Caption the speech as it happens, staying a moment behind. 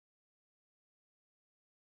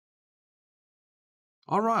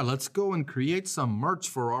All right, let's go and create some merch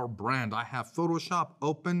for our brand. I have Photoshop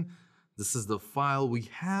open. This is the file we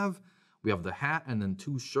have. We have the hat and then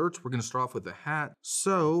 2 shirts. We're gonna start off with the hat.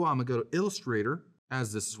 So I'm gonna go to Illustrator,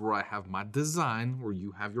 as this is where I have my design, where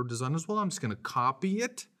you have your design as well. I'm just gonna copy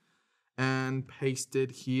it and paste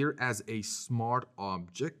it here as a smart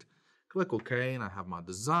object. Click OK, and I have my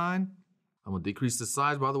design. I'm gonna decrease the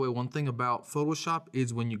size. By the way, one thing about Photoshop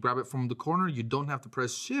is when you grab it from the corner, you don't have to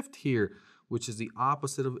press Shift here, which is the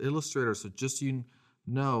opposite of Illustrator. So just so you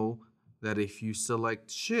know that if you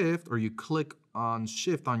select Shift or you click on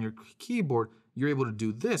Shift on your keyboard, you're able to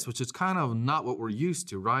do this, which is kind of not what we're used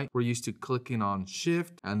to, right? We're used to clicking on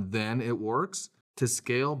Shift and then it works to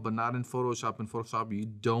scale, but not in Photoshop. In Photoshop, you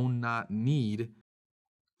do not need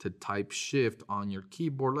to type Shift on your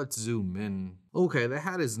keyboard. Let's zoom in. Okay, the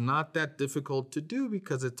hat is not that difficult to do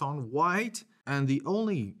because it's on white. And the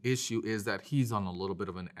only issue is that he's on a little bit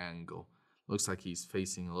of an angle. Looks like he's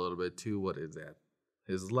facing a little bit to, what is that?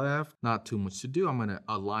 His left. Not too much to do. I'm gonna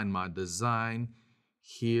align my design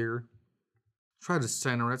here. Try to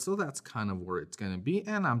center it, so that's kind of where it's gonna be.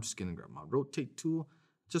 And I'm just gonna grab my rotate tool.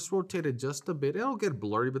 Just rotate it just a bit. It'll get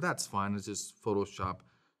blurry, but that's fine. It's just Photoshop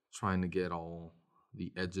trying to get all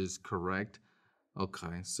the edges correct.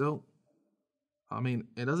 Okay, so, I mean,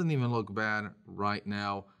 it doesn't even look bad right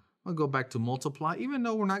now. I'll go back to multiply, even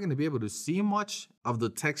though we're not gonna be able to see much of the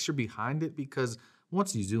texture behind it because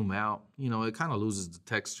once you zoom out, you know, it kind of loses the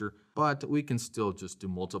texture, but we can still just do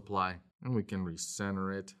multiply and we can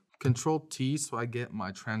recenter it. Control T, so I get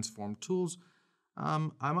my transform tools.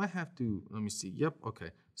 I might have to, let me see, yep,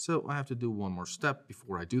 okay. So I have to do one more step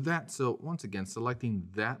before I do that. So once again, selecting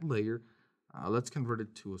that layer, let's convert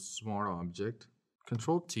it to a smart object.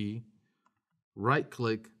 Control T, right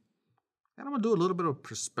click, and I'm gonna do a little bit of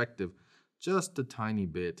perspective, just a tiny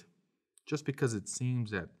bit, just because it seems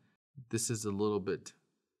that this is a little bit,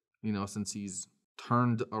 you know, since he's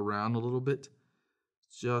turned around a little bit,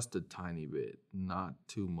 just a tiny bit, not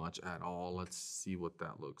too much at all. Let's see what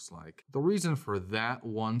that looks like. The reason for that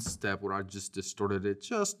one step where I just distorted it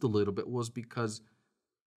just a little bit was because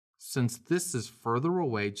since this is further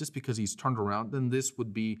away, just because he's turned around, then this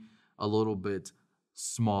would be a little bit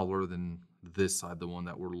smaller than this side, the one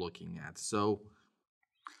that we're looking at. So,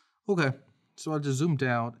 okay, so I just zoomed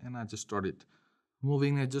out and I just started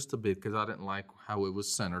moving it just a bit because I didn't like how it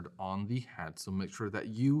was centered on the hat. So make sure that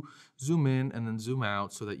you zoom in and then zoom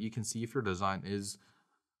out so that you can see if your design is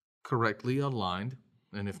correctly aligned.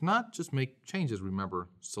 And if not, just make changes. Remember,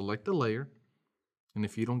 select the layer. And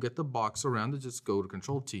if you don't get the box around it, just go to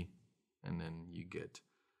Control T. And then you get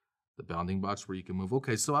the bounding box where you can move.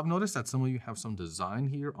 Okay, so I've noticed that some of you have some design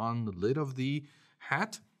here on the lid of the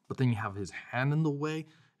hat, but then you have his hand in the way.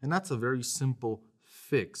 And that's a very simple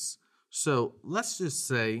fix. So let's just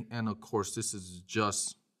say, and of course this is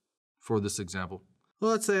just for this example,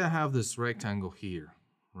 let's say I have this rectangle here,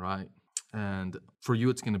 right? And for you,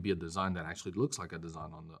 it's gonna be a design that actually looks like a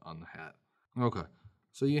design on the hat. Okay,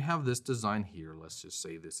 so you have this design here. Let's just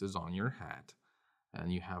say this is on your hat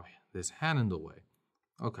and you have this hand in the way.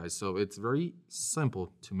 Okay, so it's very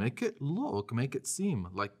simple to make it look, make it seem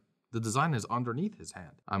like the design is underneath his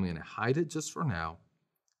hand. I'm gonna hide it just for now.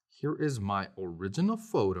 Here is my original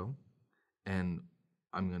photo. And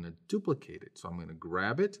I'm gonna duplicate it. So I'm gonna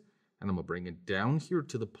grab it and I'm gonna bring it down here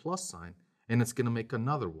to the plus sign and it's gonna make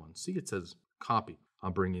another one. See, it says copy.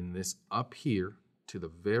 I'm bringing this up here to the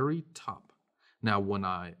very top. Now, when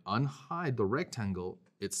I unhide the rectangle,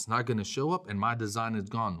 it's not gonna show up and my design is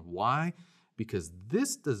gone. Why? Because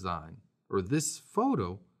this design or this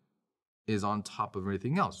photo is on top of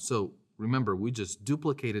everything else. So remember, we just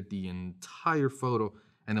duplicated the entire photo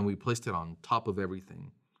and then we placed it on top of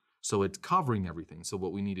everything. So it's covering everything. So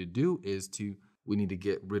what we need to do is we need to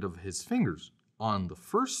get rid of his fingers on the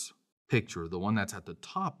first picture, the one that's at the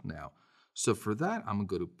top now. So for that, I'm gonna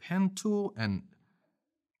go to Pen Tool and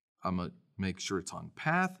I'm gonna make sure it's on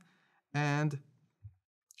Path and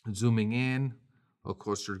zooming in. Of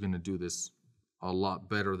course, you're gonna do this a lot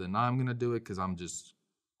better than I'm gonna do it because I'm just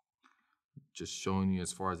showing you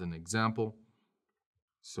as far as an example.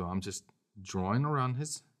 So I'm just drawing around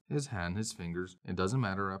his hand, his fingers. It doesn't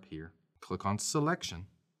matter up here. Click on selection.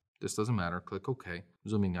 This doesn't matter. Click OK.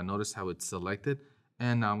 Zooming in, notice how it's selected.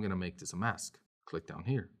 And now I'm gonna make this a mask. Click down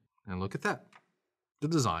here and look at that. The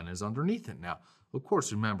design is underneath it. Now, of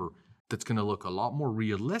course, remember, that's gonna look a lot more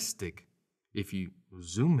realistic if you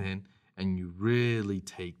zoom in and you really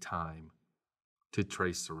take time to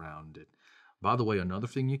trace around it. By the way, another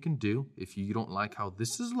thing you can do, if you don't like how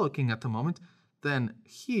this is looking at the moment, then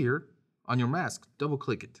here, on your mask, double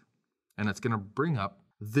click it, and it's gonna bring up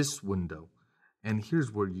this window. And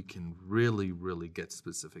here's where you can really get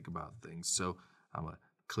specific about things. So I'm gonna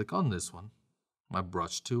click on this one, my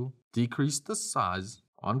brush tool, decrease the size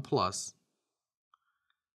on plus.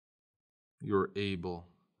 You're able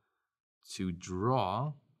to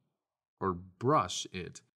draw or brush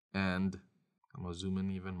it, and I'm gonna zoom in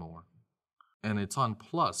even more. And it's on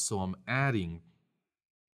plus, so I'm adding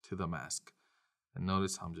to the mask. And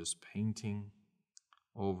notice I'm just painting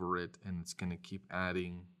over it, and it's gonna keep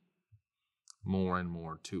adding more and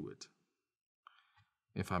more to it.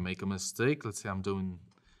 If I make a mistake, let's say I'm doing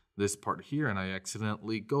this part here and I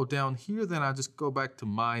accidentally go down here, then I just go back to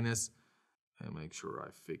minus and make sure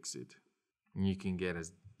I fix it. And you can get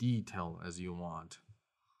as detailed as you want.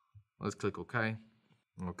 Let's click OK.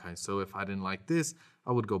 Okay, so if I didn't like this,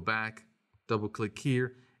 I would go back, double click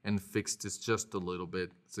here, and fix this just a little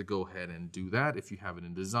bit. So go ahead and do that if you have it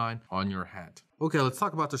in design on your hat. Okay, let's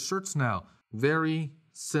talk about the shirts now. Very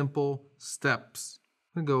simple steps.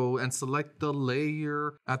 I'm gonna go and select the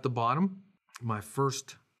layer at the bottom. My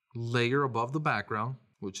first layer above the background,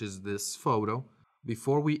 which is this photo.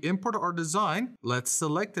 Before we import our design, let's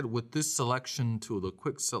select it with this selection tool, the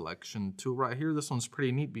quick selection tool right here. This one's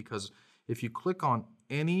pretty neat because if you click on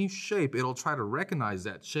any shape, it'll try to recognize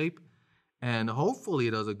that shape, and hopefully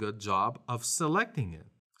it does a good job of selecting it.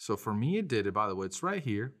 So for me, it did it. By the way, it's right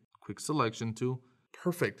here. Quick selection tool.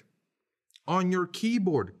 Perfect. On your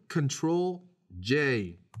keyboard, Control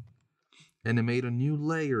J, and it made a new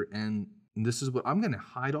layer. And this is what I'm going to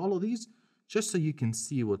hide all of these just so you can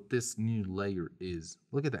see what this new layer is.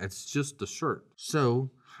 Look at that. It's just the shirt.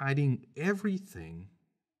 So hiding everything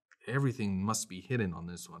must be hidden on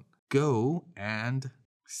this one. Go and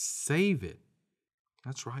save it.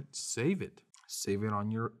 That's right, save it. Save it on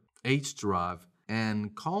your H drive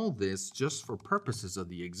and call this, just for purposes of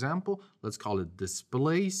the example, let's call it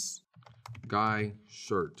Displace Guy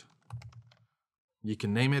Shirt. You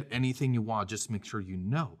can name it anything you want, just make sure you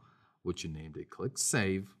know what you named it. Click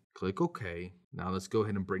Save, click OK. Now let's go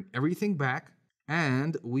ahead and bring everything back,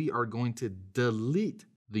 and we are going to delete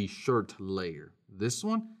the shirt layer. This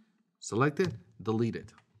one, select it, delete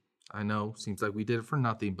it. I know, seems like we did it for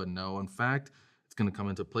nothing, but no, in fact, it's going to come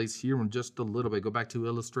into place here in just a little bit. Go back to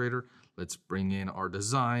Illustrator. Let's bring in our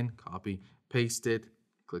design, copy, paste it,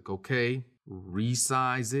 click OK,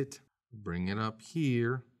 resize it, bring it up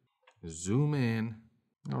here, zoom in.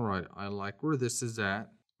 All right, I like where this is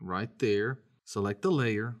at, right there. Select the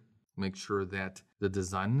layer, make sure that the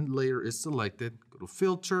design layer is selected. Go to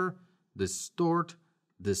Filter, Distort,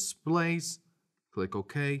 Displace, click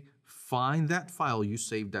OK. Find that file you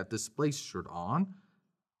saved that Displace shirt on,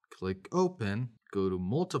 click Open, go to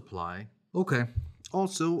Multiply. Okay,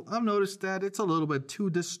 also I've noticed that it's a little bit too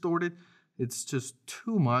distorted. It's just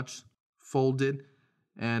too much folded,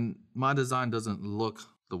 and my design doesn't look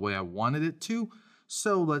the way I wanted it to.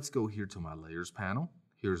 So let's go here to my Layers panel.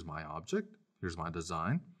 Here's my object, here's my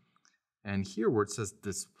design, and here where it says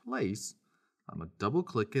Displace, I'm gonna double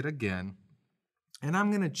click it again, and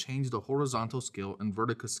I'm gonna change the horizontal scale and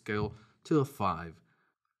vertical scale to a 5. I'm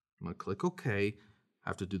gonna click OK. I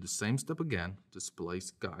have to do the same step again,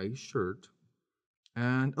 Displace Guy Shirt.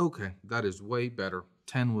 And okay, that is way better.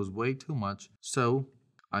 10 was way too much. So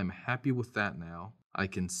I'm happy with that now. I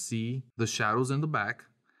can see the shadows in the back,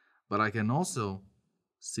 but I can also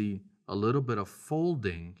see a little bit of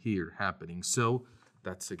folding here happening. So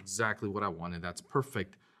that's exactly what I wanted. That's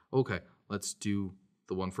perfect. Okay, let's do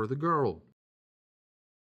the one for the girl.